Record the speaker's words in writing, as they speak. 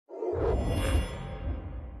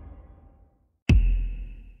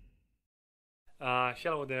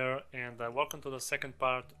Hello there, and welcome to the second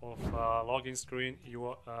part of login screen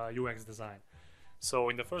UX design. So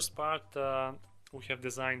in the first part we have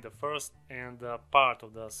designed the first and part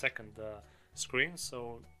of the second screen,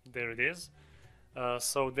 so there it is.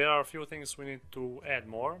 So there are a few things we need to add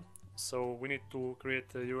more. So we need to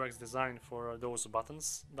create a UX design for those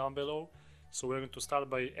buttons down below. So we're going to start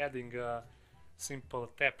by adding a simple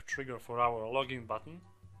tap trigger for our login button.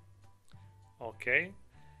 Okay.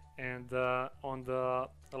 And on the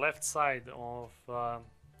left side of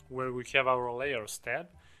where we have our layers tab,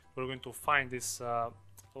 we're going to find this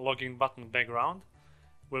login button background.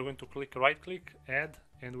 We're going to right click, add,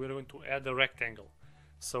 and we're going to add a rectangle.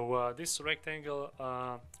 So this rectangle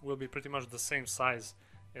will be pretty much the same size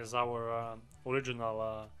as our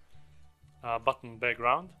original button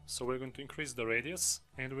background. So we're going to increase the radius,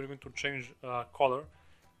 and we're going to change color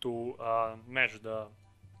to match the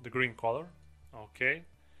green color. Okay.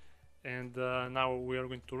 And now we are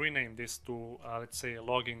going to rename this to let's say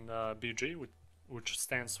login BG, which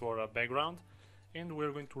stands for background, and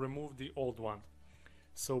we're going to remove the old one.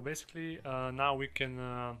 So basically now we can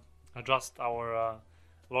adjust our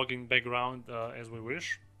login background as we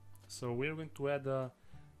wish. So we're going to add a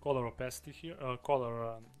color opacity here,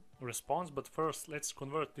 color response, but first let's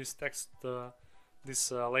convert this text,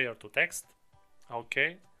 this layer to text.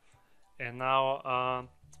 Okay, and now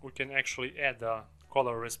we can actually add a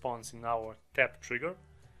color response in our tap trigger.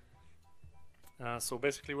 So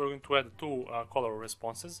basically we're going to add two color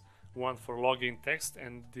responses, one for login text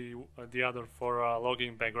and the other for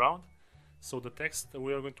login background. So the text,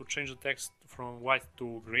 we are going to change the text from white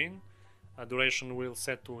to green. Duration we'll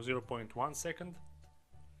set to 0.1 second,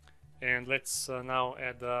 and let's now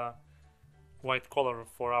add white color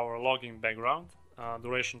for our login background,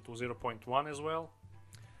 duration to 0.1 as well.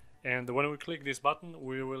 And when we click this button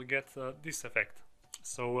we will get this effect.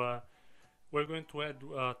 So we're going to add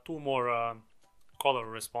two more color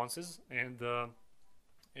responses, and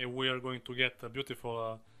we are going to get a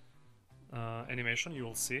beautiful animation, you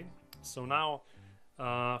will see. So now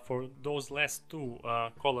for those last two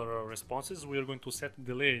color responses we are going to set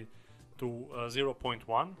delay to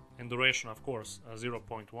 0.1 and duration of course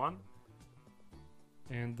 0.1,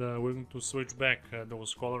 and we're going to switch back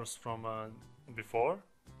those colors from before.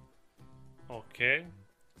 Okay,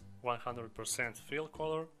 100% fill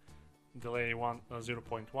color, delay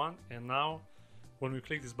 0.1, and now when we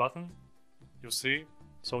click this button you see,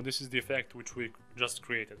 so this is the effect which we just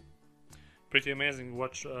created. Pretty amazing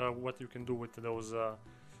what you can do with those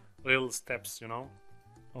little steps, you know.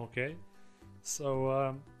 Okay,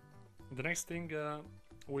 so the next thing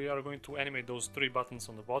we are going to animate those three buttons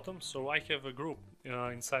on the bottom. So I have a group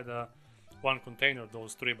inside one container,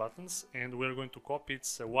 those three buttons, and we're going to copy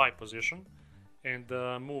its Y position and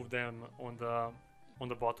move them on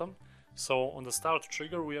the bottom. So on the start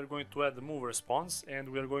trigger we are going to add the move response, and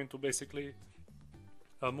we are going to basically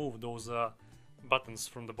move those buttons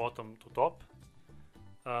from the bottom to top.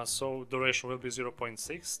 So duration will be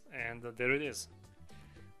 0.6, and there it is.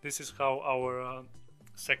 This is how our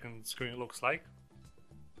second screen looks like.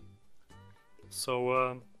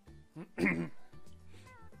 So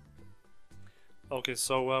okay,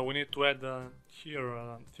 so we need to add here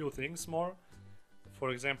a few things more. For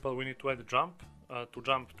example, we need to add a jump to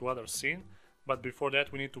jump to other scene, but before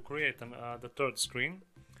that we need to create the third screen.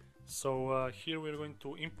 So here we're going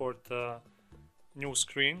to import new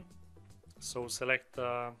screen. So select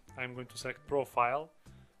I'm going to select profile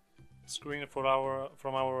screen for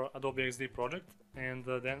from our Adobe XD project, and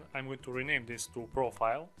then I'm going to rename this to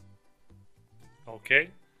profile. Okay,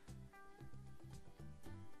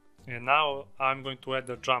 and now I'm going to add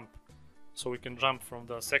the jump, so we can jump from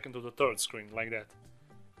the second to the third screen like that.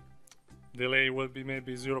 Delay will be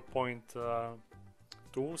maybe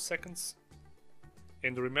 0.2 seconds,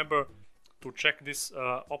 and remember to check this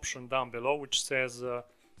option down below which says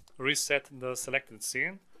reset the selected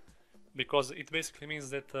scene, because it basically means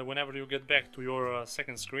that whenever you get back to your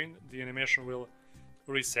second screen the animation will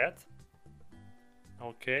reset.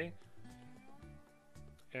 Okay,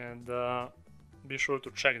 and be sure to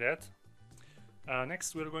check that.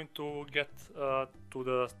 Next we're going to get to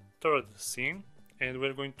the third scene, and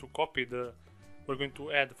we're going to copy we're going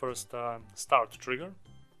to add first start trigger.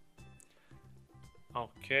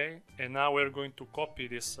 Okay, and now we're going to copy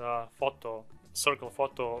this circle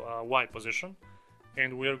photo Y position,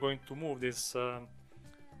 and we are going to move this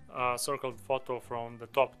circled photo from the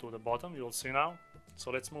top to the bottom, you'll see now. So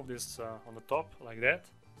let's move this on the top like that.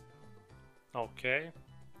 Okay,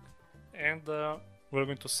 and we're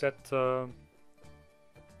going to set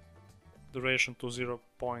duration to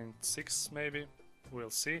 0.6 maybe, we'll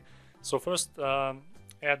see. So first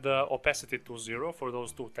add the opacity to 0 for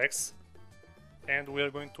those two texts, and we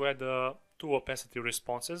are going to add two opacity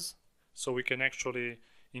responses, so we can actually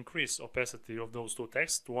increase opacity of those two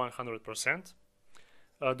texts to 100%.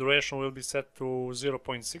 Duration will be set to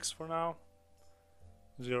 0.6 for now,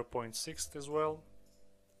 0.6 as well.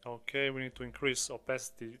 Okay, we need to increase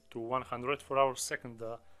opacity to 100 for our second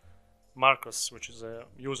Marcus, which is a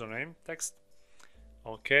username text.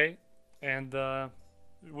 Okay, and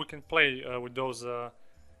we can play with those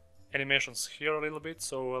animations here a little bit.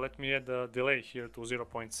 So let me add the delay here to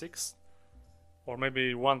 0.6 or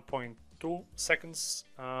maybe 1.2 seconds.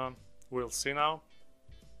 We'll see now.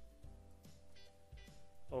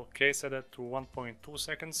 Okay, set that to 1.2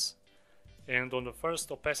 seconds, and on the first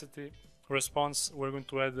opacity response we're going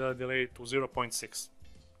to add the delay to 0.6.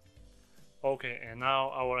 Okay, and now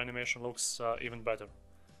our animation looks even better.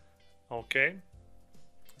 Okay,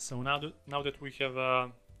 so now that we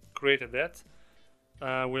have created that,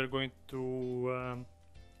 we're going to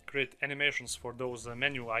create animations for those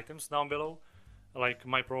menu items down below, like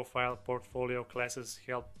my profile, portfolio, classes,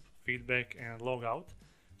 help, feedback, and logout.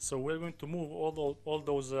 So we're going to move all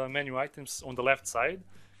those menu items on the left side,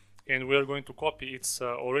 and we're going to copy its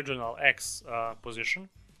original X position,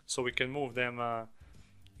 so we can move them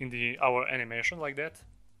in our animation like that.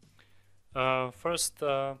 First,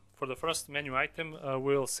 for the first menu item,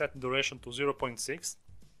 we'll set duration to 0.6.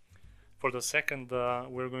 For the second,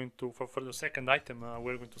 for the second item,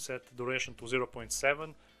 we're going to set duration to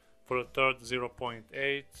 0.7. For the third,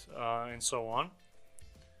 0.8, and so on.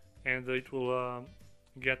 And it will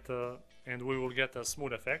and we will get a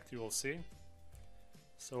smooth effect, you will see.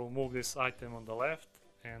 So move this item on the left,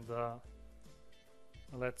 and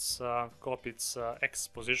let's copy its X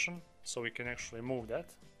position so we can actually move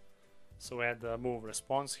that. So add the move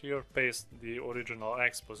response here, paste the original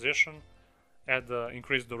X position, add the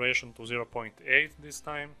increased duration to 0.8 this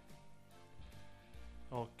time.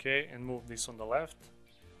 Okay, and move this on the left.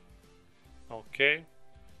 Okay.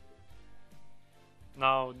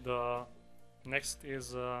 Now the next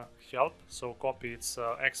is help, so copy its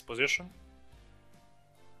X position.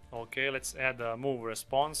 Okay, let's add a move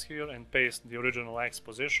response here and paste the original X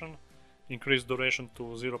position. Increase duration to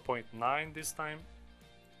 0.9 this time.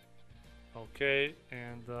 Okay,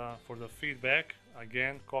 and for the feedback,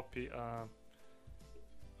 again copy.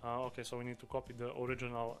 Okay, so we need to copy the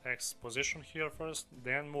original X position here first,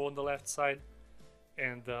 then move on the left side,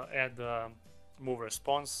 and add move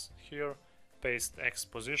response here. Paste X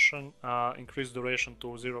position, increase duration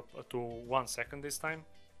to 1 second this time.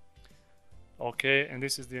 Okay, and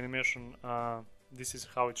this is the animation, this is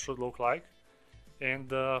how it should look like. And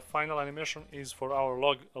the final animation is for our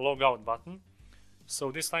logout button.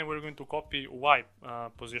 So this time we're going to copy Y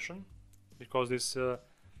position, because this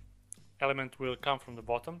element will come from the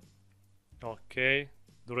bottom. Okay,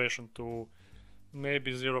 duration to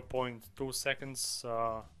maybe 0.2 seconds.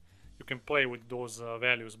 You can play with those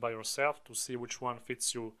values by yourself to see which one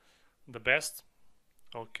fits you the best.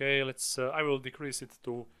 Okay, let's. I will decrease it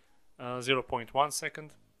to 0.1 second.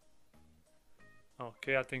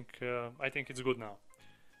 Okay, I think it's good now.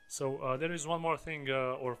 So there is one more thing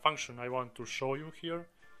or function I want to show you here.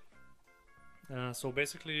 So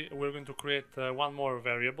basically, we're going to create one more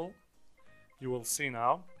variable. You will see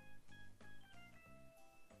now.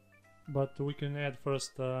 But we can add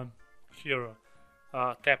first here.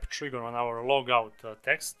 Tap trigger on our logout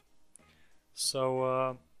text.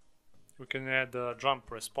 So we can add a jump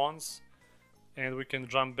response, and we can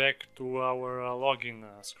jump back to our login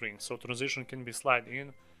screen. So transition can be slide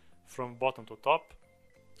in from bottom to top.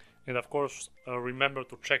 And of course, remember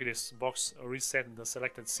to check this box, reset the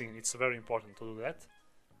selected scene. It's very important to do that.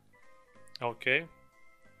 Okay.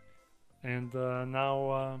 And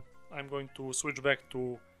now I'm going to switch back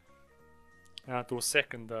to a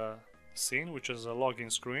second scene, which is a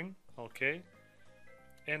login screen. Okay,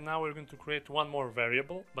 and now we're going to create one more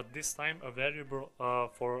variable, but this time a variable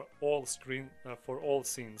for all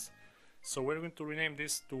scenes. So we're going to rename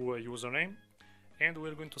this to a username, and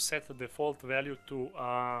we're going to set the default value to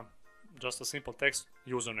just a simple text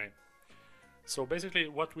username. So basically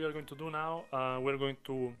what we are going to do now, we're going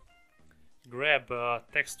to grab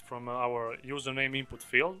text from our username input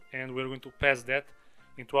field, and we're going to pass that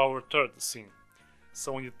into our third scene.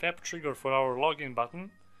 So when you tap trigger for our login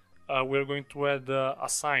button, we're going to add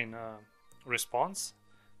assign response,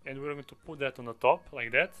 and we're going to put that on the top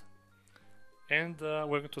like that, and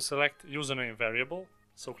we're going to select username variable.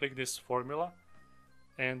 So click this formula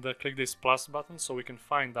and click this plus button so we can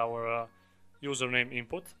find our username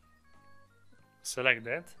input. Select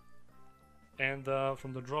that, and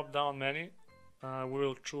from the drop down menu we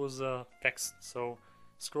will choose text. So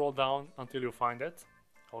scroll down until you find it,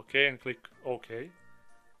 okay, and click OK,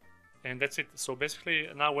 and that's it. So basically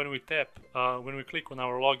now when we click on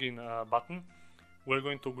our login button, we're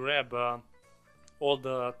going to grab all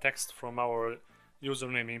the text from our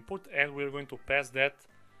username input, and we're going to pass that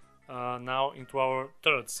now into our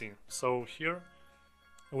third scene. So here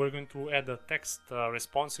we're going to add a text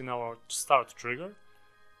response in our start trigger.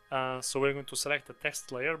 So we're going to select the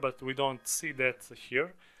text layer, but we don't see that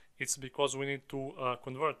here. It's because we need to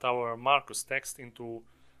convert our Marcus text into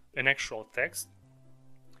an actual text.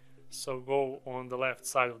 So go on the left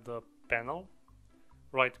side of the panel,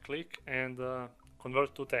 right click, and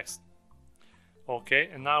convert to text. Okay,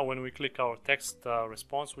 and now when we click our text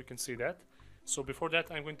response, we can see that. So before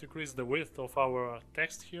that, I'm going to increase the width of our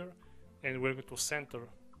text here, and we're going to center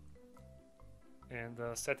and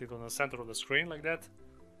set it on the center of the screen like that.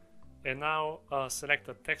 And now select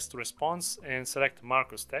the text response and select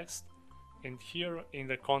Marcus text. And here in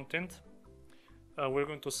the content, we're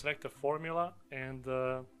going to select a formula and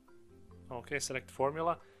okay, select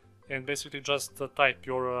formula, and basically just type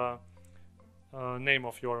your name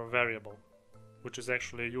of your variable, which is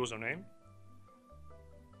actually a username.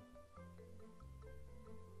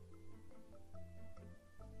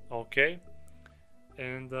 Okay,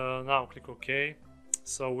 and now click OK.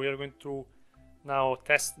 So we are going to now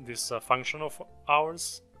test this function of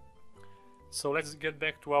ours. So let's get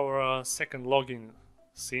back to our second login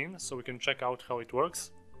scene so we can check out how it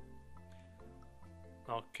works.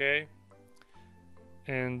 Okay,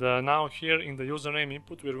 and now here in the username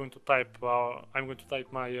input we're going to type I'm going to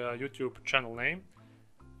type my YouTube channel name.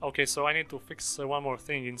 Okay, so I need to fix one more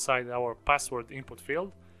thing inside our password input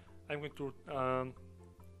field. I'm going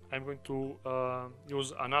to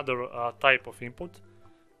use another type of input,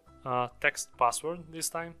 text password this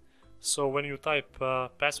time. So when you type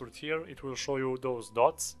password here, it will show you those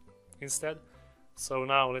dots instead. So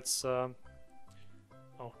now let's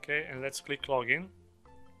okay, and let's click login.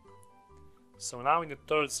 So now in the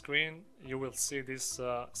third screen you will see this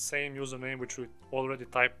same username which we already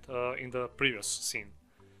typed in the previous scene.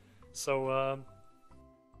 So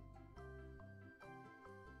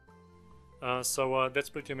that's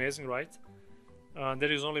pretty amazing, right?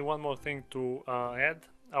 There is only one more thing to add.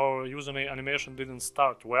 Our username animation didn't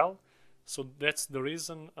start well, so that's the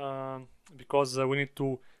reason, because we need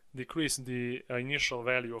to decrease the initial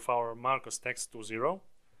value of our Marcus text to 0,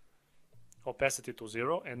 opacity to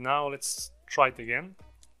 0, and now let's try it again.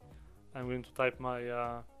 I'm going to type my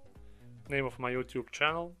name of my YouTube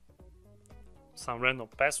channel, some random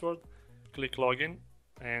password, click login,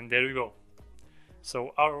 and there we go.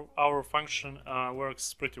 So our function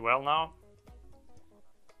works pretty well now.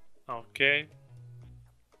 Okay.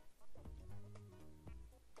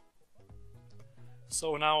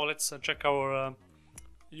 So now let's check our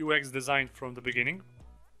UX design from the beginning.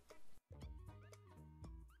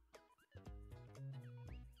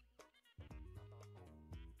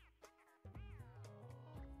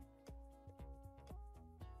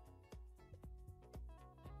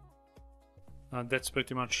 That's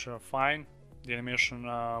pretty much fine. The animation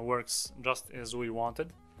works just as we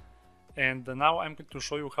wanted. And now I'm going to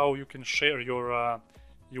show you how you can share your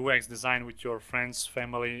UX design with your friends,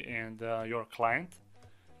 family, and your client.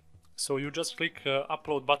 So you just click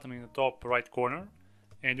upload button in the top right corner,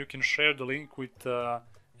 and you can share the link with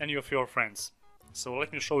any of your friends. So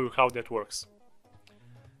let me show you how that works.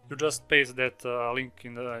 You just paste that link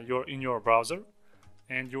in your browser,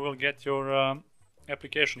 and you will get your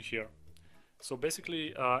application here. So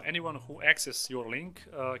basically anyone who accesses your link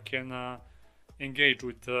can engage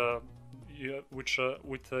with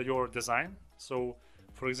your design. So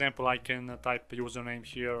for example, I can type username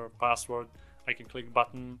here, password, I can click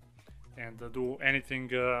button and do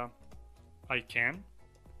anything I can.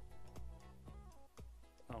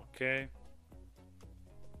 Okay,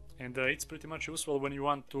 and it's pretty much useful when you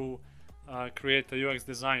want to create a UX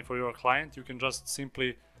design for your client. You can just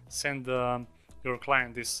simply send your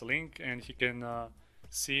client this link, and he can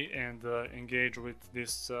see and engage with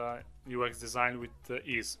this UX design with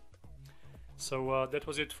ease. So that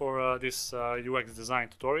was it for this UX design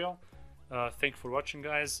tutorial. Thank you for watching,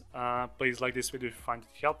 guys. Please like this video if you find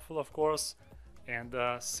it helpful, of course, and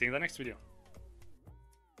see you in the next video.